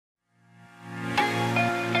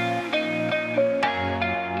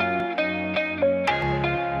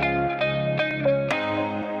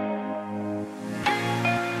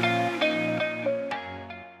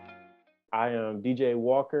DJ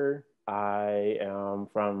Walker. I am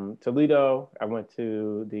from Toledo. I went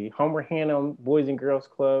to the Homer Hannum Boys and Girls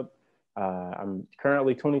Club. I'm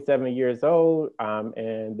currently 27 years old. I'm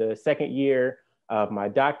in the second year of my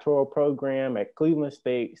doctoral program at Cleveland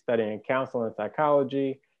State, studying counseling and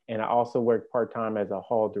psychology. And I also work part-time as a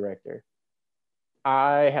hall director.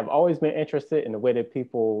 I have always been interested in the way that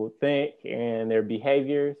people think and their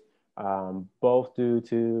behaviors, both due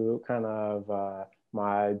to kind of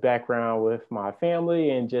my background with my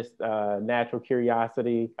family and just natural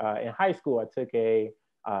curiosity. In high school, I took a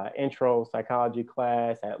intro psychology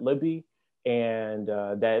class at Libby, and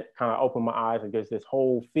that kind of opened my eyes against this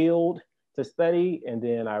whole field to study. And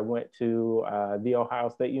then I went to The Ohio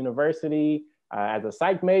State University as a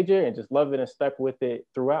psych major and just loved it and stuck with it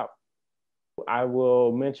throughout. I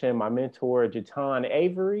will mention my mentor, Jaton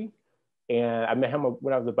Avery, and I met him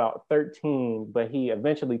when I was about 13, but he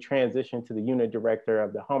eventually transitioned to the unit director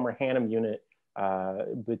of the Homer Hannum unit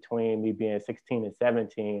between me being 16 and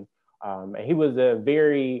 17. And he was a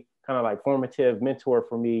very kind of like formative mentor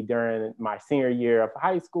for me during my senior year of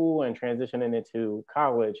high school and transitioning into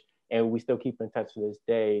college. And we still keep in touch to this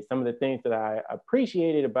day. Some of the things that I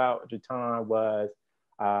appreciated about Jaton was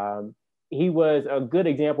he was a good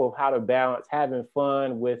example of how to balance having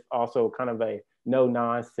fun with also kind of a no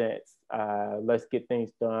nonsense, let's get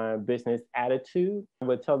things done business attitude. I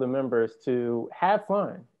would tell the members to have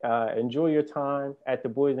fun, enjoy your time at the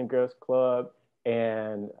Boys and Girls Club,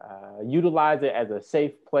 and utilize it as a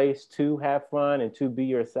safe place to have fun and to be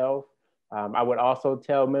yourself. I would also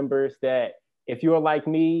tell members that if you're like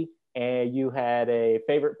me and you had a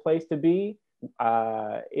favorite place to be,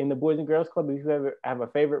 in the Boys and Girls Club, if you ever have a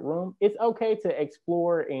favorite room, it's okay to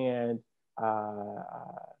explore and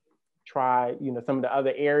try, some of the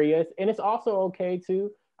other areas. And it's also okay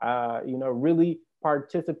to, really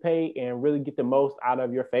participate and really get the most out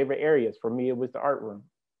of your favorite areas. For me, it was the art room.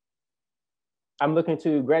 I'm looking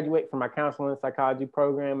to graduate from my counseling and psychology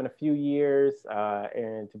program in a few years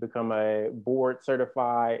and to become a board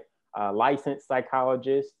certified licensed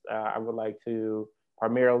psychologist. I would like to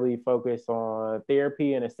primarily focus on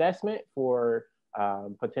therapy and assessment for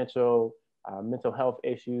potential mental health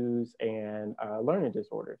issues and learning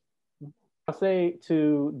disorders. I'll say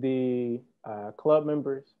to the club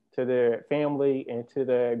members, to their family, and to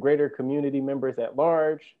the greater community members at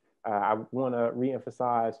large, I want to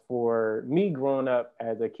reemphasize for me growing up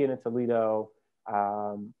as a kid in Toledo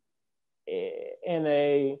in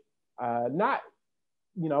a not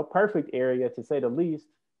perfect area to say the least.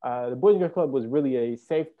 The Boys and Girls Club was really a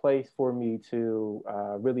safe place for me to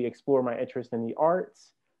really explore my interest in the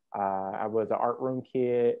arts. I was an art room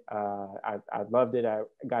kid. I loved it. I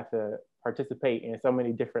got to participate in so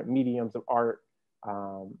many different mediums of art.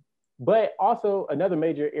 But also another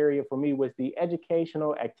major area for me was the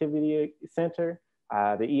Educational Activity Center,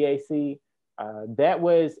 the EAC. That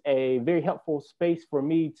was a very helpful space for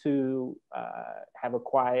me to have a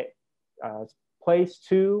quiet place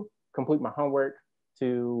to complete my homework,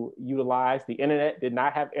 to utilize the internet. Did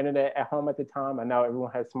not have internet at home at the time. I know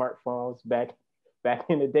everyone has smartphones. Back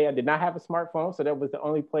in the day, I did not have a smartphone, so that was the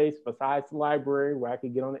only place besides the library where I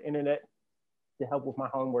could get on the internet to help with my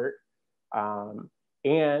homework.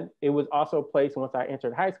 And it was also a place once I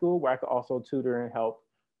entered high school where I could also tutor and help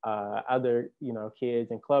other kids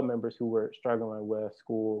and club members who were struggling with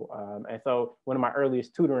school. And so one of my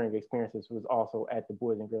earliest tutoring experiences was also at the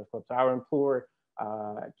Boys and Girls Club. So I would implore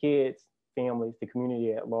kids, families, the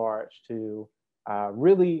community at large to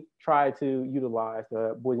really try to utilize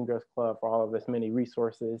the Boys and Girls Club for all of its many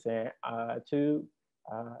resources and to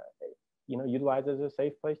utilize it as a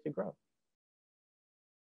safe place to grow.